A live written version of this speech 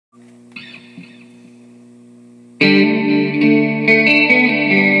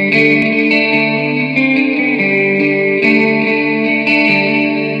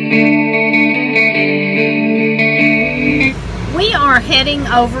heading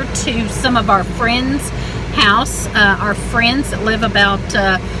over to some of our friends' house, our friends that live about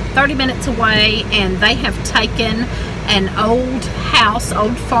 30 minutes away, and they have taken an old house,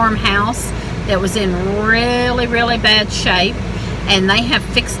 old farmhouse that was in really, really bad shape, and they have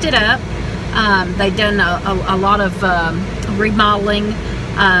fixed it up. They've done a lot of remodeling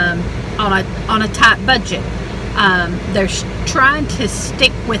on a tight budget. They're trying to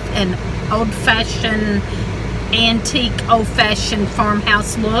stick with an old-fashioned, antique, old-fashioned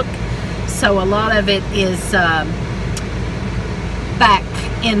farmhouse look. So a lot of it is back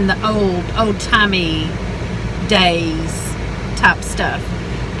in the old-timey days type stuff.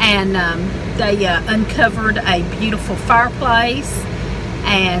 And they uncovered a beautiful fireplace.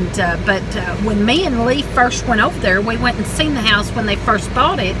 And but when me and Lee first went over there, we went and seen the house when they first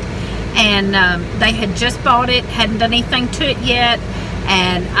bought it, and they had just bought it, hadn't done anything to it yet,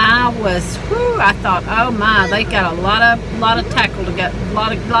 and I thought, oh my, they got a lot of tackle to go,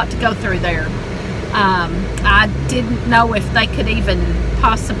 lot to go through there. I didn't know if they could even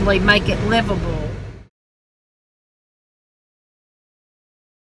possibly make it livable.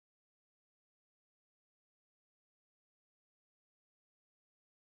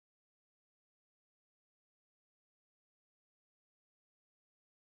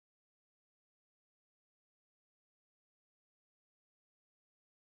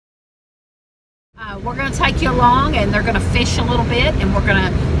 We're going to take you along, and they're going to fish a little bit, and we're going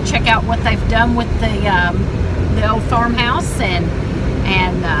to check out what they've done with the old farmhouse, and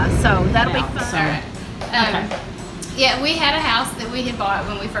so that'll be fun. Okay. Yeah, we had a house that we had bought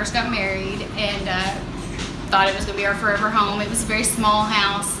when we first got married, and thought it was going to be our forever home. It was a very small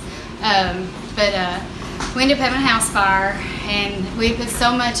house, but we ended up having a house fire, and we put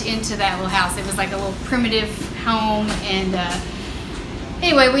so much into that little house. It was like a little primitive home, and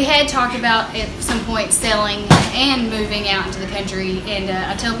anyway, we had talked about at some point selling and moving out into the country, and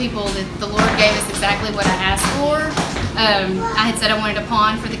I tell people that the Lord gave us exactly what I asked for. I had said I wanted a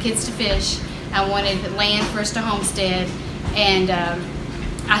pond for the kids to fish. I wanted land for us to homestead, and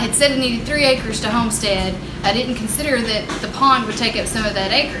I had said I needed 3 acres to homestead. I didn't consider that the pond would take up some of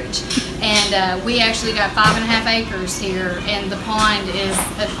that acreage, and we actually got 5.5 acres here, and the pond is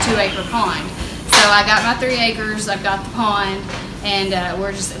a 2-acre pond. So I got my 3 acres, I've got the pond, and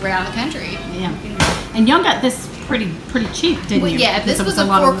we're out in the country. Yeah. And y'all got this pretty cheap, didn't you? Yeah, this was a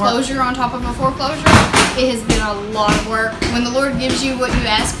foreclosure on top of a foreclosure. It has been a lot of work. When the Lord gives you what you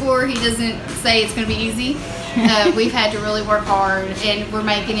ask for, He doesn't say it's going to be easy. We've had to really work hard, and we're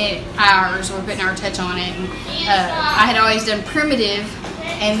making it ours. We're putting our touch on it. And, I had always done primitive,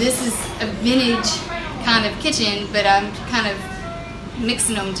 and this is a vintage kind of kitchen, but I'm kind of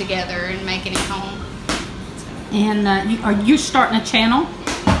mixing them together and making it home. And are you starting a channel?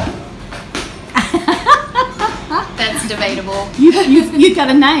 That's debatable. You got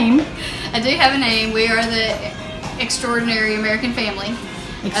a name. I do have a name. We are the Extraordinary American Family.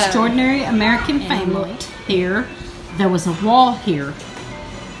 Extraordinary American Family. Here, there was a wall here,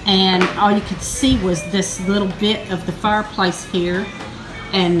 and all you could see was this little bit of the fireplace here,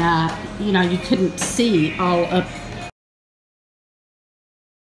 and you know, you couldn't see all up.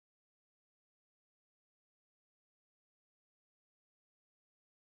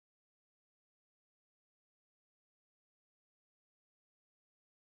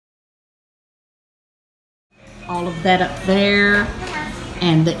 All of that up there,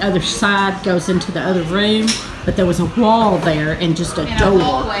 and the other side goes into the other room, but there was a wall there and just a door. And a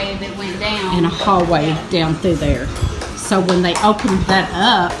hallway that went down. And a hallway down through there. So when they opened that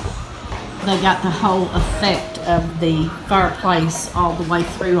up, they got the whole effect of the fireplace all the way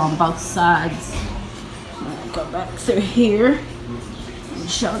through on both sides. I'll go back through here and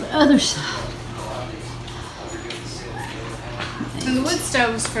show the other side. And the wood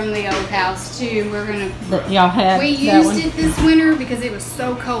stoves from the old house too. We're gonna. Y'all had. We used it this winter because it was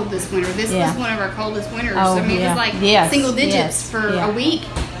so cold this winter. This was one of our coldest winters. Oh, I mean, it was like single digits for a week,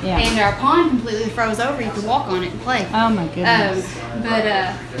 and our pond completely froze over. You could walk on it and play. Oh my goodness!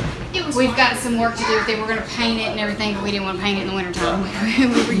 We've got some work to do with it. We're gonna paint it and everything, but we didn't want to paint it in the wintertime.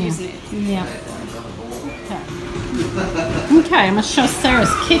 We were using it. Yeah. Okay, I'm gonna show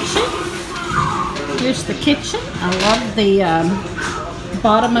Sarah's kitchen. Here's the kitchen. I love the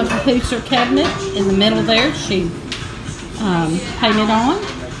bottom of the Hoosier cabinet in the middle there. She painted on.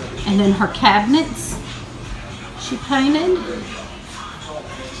 And then her cabinets she painted.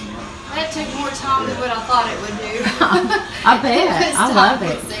 That took more time than what I thought it would do. I bet. I love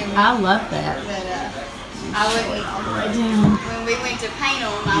it. I love that. But when we went to paint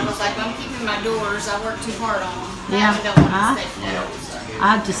them, I was like, I'm keeping my doors. I worked too hard on them. Yeah.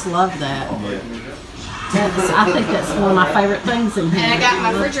 I just love that. I think that's one of my favorite things in here. And I got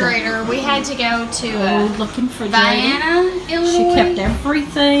my refrigerator. We had to go to Old looking refrigerator. Vienna, Illinois. She kept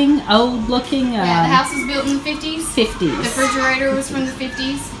everything old looking. Yeah, the house was built in the 50s. 50s. The refrigerator was from the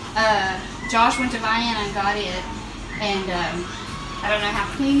 50s. Josh went to Vienna and got it. And I don't know how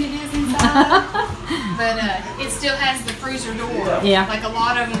clean it is inside. But it still has the freezer door. Yeah. Like a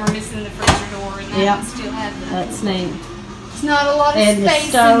lot of them are missing the freezer door. And that one still has the... That's neat. It's not a lot of And space the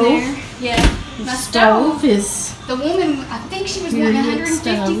stove. in there. Yeah. The stove is... The woman, I think she was wanting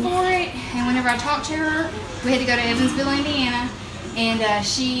 $150 for it, and whenever I talked to her, we had to go to Evansville, Indiana, and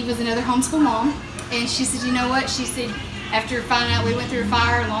she was another homeschool mom, and she said, you know what, she said, after finding out we went through a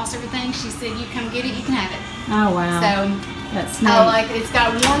fire and lost everything, she said, you come get it, you can have it. Oh, wow. So, that's nice. I like it. It's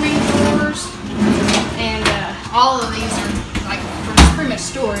got warming doors, and all of these are like for pretty much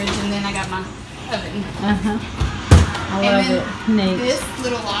storage, and then I got my oven. I love it. Neat. This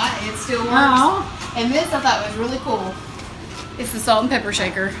little light, it still works. Oh. And this I thought was really cool. It's the salt and pepper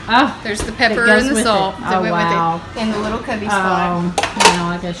shaker. Oh, there's the pepper and the salt that went with it in the little cubby spot. Now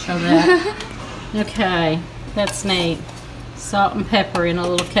I gotta show that. Okay, that's neat. Salt and pepper in a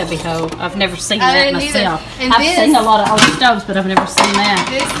little cubby hole. I've never seen that myself. I've seen a lot of old stoves, but I've never seen that.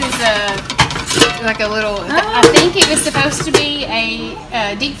 This is like a little. I think it was supposed to be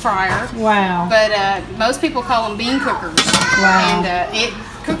a deep fryer. Wow. But most people call them bean cookers. Wow. And it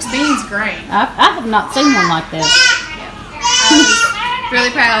cooks beans great. I have not seen one like this. I'm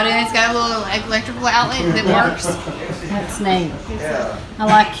really proud, and it's got a little electrical outlet that works. That's neat. I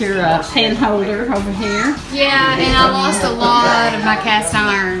like your pan holder over here. Yeah, and I lost a lot of my cast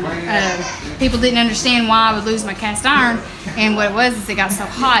iron. People didn't understand why I would lose my cast iron, and what it was is it got so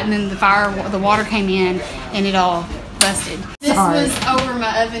hot, and then the water came in, and it all busted. This was over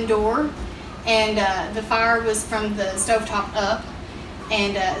my oven door, and the fire was from the stovetop up.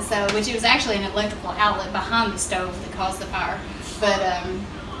 And which it was actually an electrical outlet behind the stove that caused the fire. But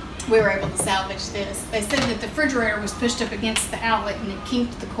we were able to salvage this. They said that the refrigerator was pushed up against the outlet and it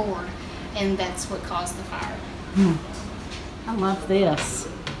kinked the cord, and that's what caused the fire. I love this.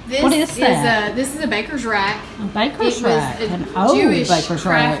 What is that? This is a baker's rack. A baker's rack? An old Jewish baker's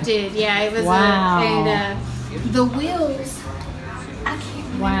rack. Crafted. Yeah, it was. Wow. And the wheels, I can't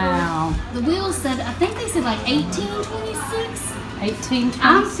remember. Wow. The wheels said, I think they said like 1826. 1826.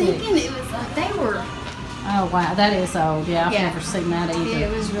 I'm thinking it was like they were. Oh wow, that is old. Yeah, I've never seen that either. Yeah,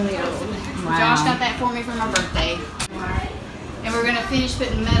 it was really old. Wow. Josh got that for me for my birthday. And we're gonna finish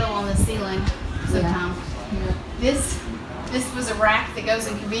putting metal on the ceiling sometime. Yeah. This was a rack that goes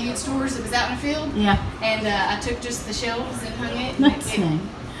in convenience stores that was out in the field. Yeah. And I took just the shelves and hung it. That's neat.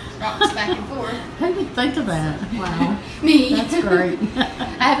 Rocks back and forth. Who would think of that? Wow. Me. That's great.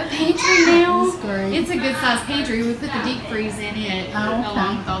 I have a pantry now. That's great. It's a good sized pantry. We put the deep freeze in it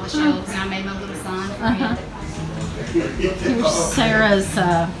along with all the shelves, and I made my little sign for it. Here's Sarah's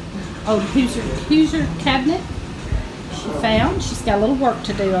old Hoosier cabinet she found. She's got a little work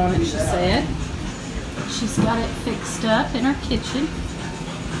to do on it, she said. She's got it fixed up in her kitchen.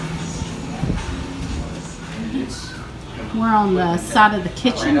 We're on the side of the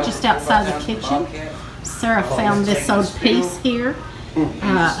kitchen, just outside of the kitchen. Sarah found this old piece here.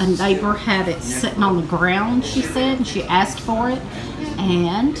 A neighbor had it sitting on the ground, she said, and she asked for it.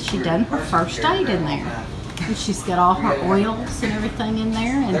 And she done her first aid in there. And she's got all her oils and everything in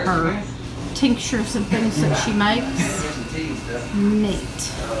there, and her tinctures and things that she makes.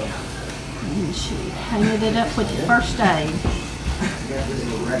 Neat. And she painted it up with the first aid.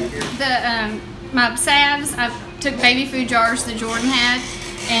 My salves, I took baby food jars that Jordan had,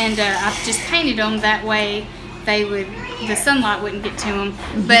 and I just painted them that way the sunlight wouldn't get to them.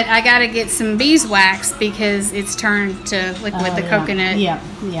 But I got to get some beeswax because it's turned to liquid, the coconut. Yeah.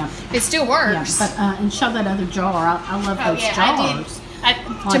 It still works. Yeah, but and show that other jar. I love those jars. I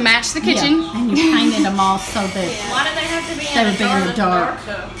did. To match the kitchen. Yeah, and you painted them all so that why do they have to be in the dark?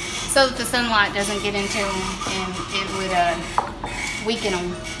 So that the sunlight doesn't get into them and it would weaken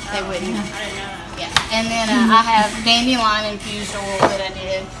them. They wouldn't. I didn't know that. Yeah. And then I have dandelion infused oil that I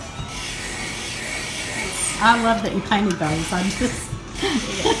did. I love that you painted those. I just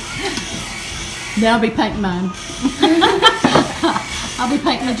now I'll be painting mine. I'll be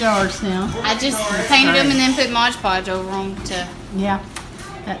painting the jars now. I just painted them and then put Mod Podge over them to. Yeah,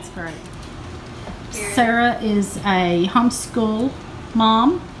 that's great. Sara is a homeschool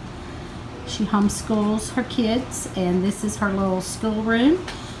mom. She homeschools her kids, and this is her little schoolroom.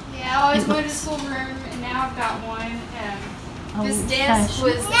 Yeah, I always wanted a schoolroom, and now I've got one. This desk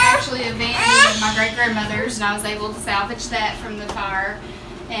was actually a vanity of my great-grandmother's, and I was able to salvage that from the fire.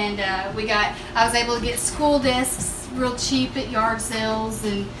 And I was able to get school desks real cheap at yard sales,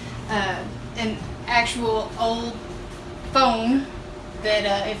 and actual old phone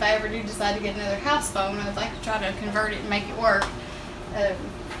that if I ever do decide to get another house phone, I'd like to try to convert it and make it work.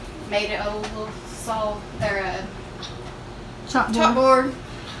 Made an old little chalkboard.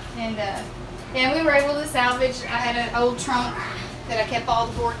 And yeah, we were able to salvage. I had an old trunk that I kept all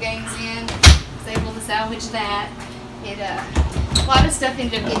the board games in. Was able to salvage that. It a lot of stuff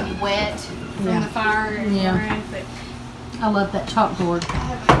ended up getting wet from the fire and rain, but I love that chalkboard. I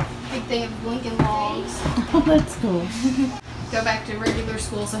have a big thing of Lincoln logs. Oh, that's cool. Go back to regular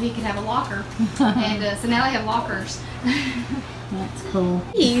school so he could have a locker. And so now they have lockers. That's cool.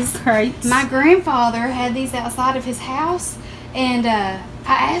 These crates. My grandfather had these outside of his house, and I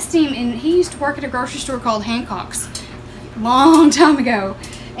asked him, and he used to work at a grocery store called Hancock's long time ago,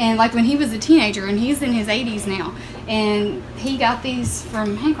 and like when he was a teenager, and he's in his 80s now, and he got these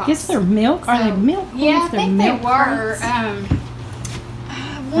from Hancock's. Guess they're milk. Are they milk? Yeah, I think they were.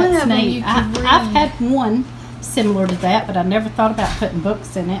 One of them you could read. I've had one similar to that, but I never thought about putting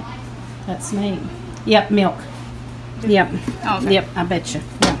books in it. That's neat. Yep, milk. Yep. Oh, okay. Yep, I bet you.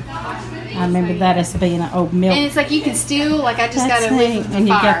 Yep. I remember that as being an old milk. And it's like you can still, like I just got to live with the and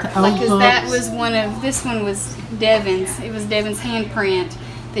fire. You got the old because that was this one was Devin's. It was Devin's handprint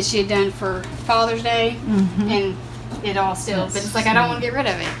that she had done for Father's Day. And it all still, but it's like I don't want to get rid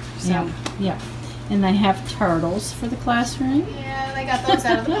of it. So. Yeah. And they have turtles for the classroom. Yeah, they got those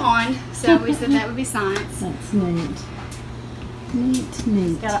out of the pond, so we said that would be science. That's neat.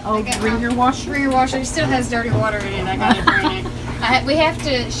 Neat. Got an old wringer washer. Wringer washer. It still has dirty water in it. I got to drain it. We have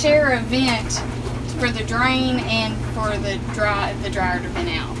to share a vent for the drain and for the dryer to vent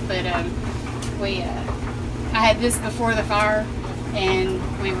out. But I had this before the fire, and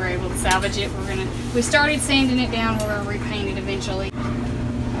we were able to salvage it. We started sanding it down. We're gonna repaint it eventually.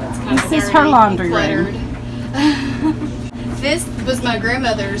 This is her laundry room. This was my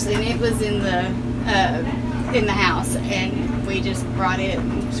grandmother's, and it was in the house, and we just brought it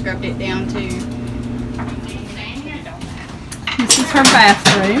and scrubbed it down to. This is her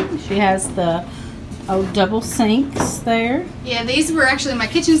bathroom. She has the old double sinks there. Yeah, these were actually my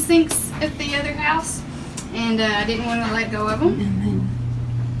kitchen sinks at the other house, and I didn't want to let go of them. And then,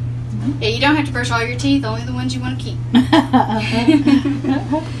 yeah, you don't have to brush all your teeth, only the ones you want to keep.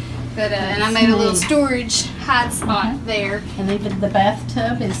 But and I made a little storage hide spot there. And even the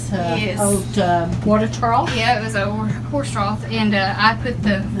bathtub is old water trough. Yeah, it was a horse trough, and I put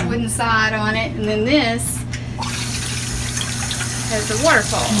the wooden side on it, and then this has the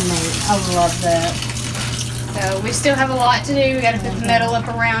waterfall. I love that. So we still have a lot to do. We got to put the metal up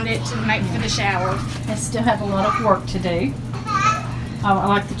around it to make for the shower. I still have a lot of work to do. I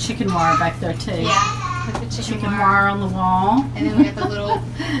like the chicken wire back there too. Yeah. Put the chicken wire on the wall. And then we got the little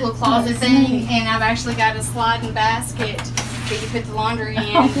closet thing, and I've actually got a sliding basket that you put the laundry in,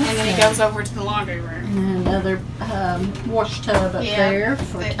 and then it goes over to the laundry room. And another wash tub up there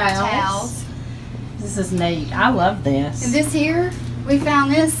for towels. This is neat. I love this. And this here, we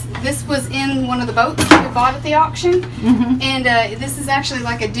found this. This was in one of the boats that we bought at the auction, and this is actually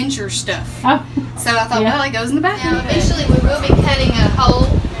like a denture stuff. Oh. So I thought, well, it goes in the bathroom. Now, eventually we will be cutting a hole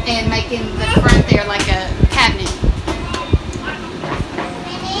and making the front there like a cabinet.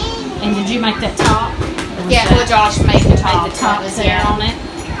 And did you make that top? Yeah, well, Josh made the top. Made the top there on it.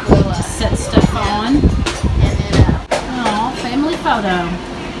 To set stuff on. And then, oh, family photo.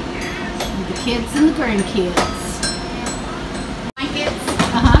 With the kids and the grandkids. Blankets.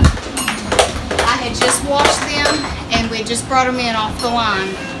 I had just washed them, and we just brought them in off the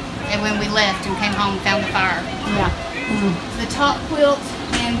line. And when we left and came home, found the fire. Yeah. The top quilt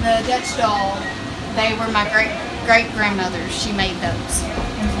and the Dutch doll, they were my great-grandmother's. She made those.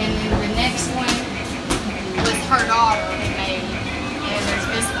 And then the next one was her daughter who made. And there's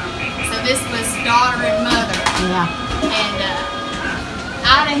this one. So this was daughter and mother. Yeah. And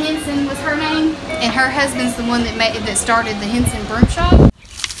Ida Henson was her name, and her husband's the one that started the Henson Broom Shop.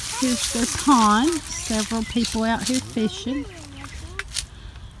 Here's the pond. Several people out here fishing.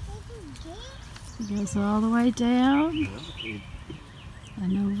 It goes all the way down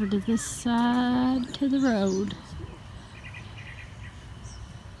and over to this side to the road.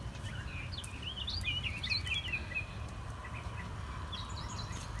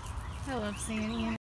 I love seeing you.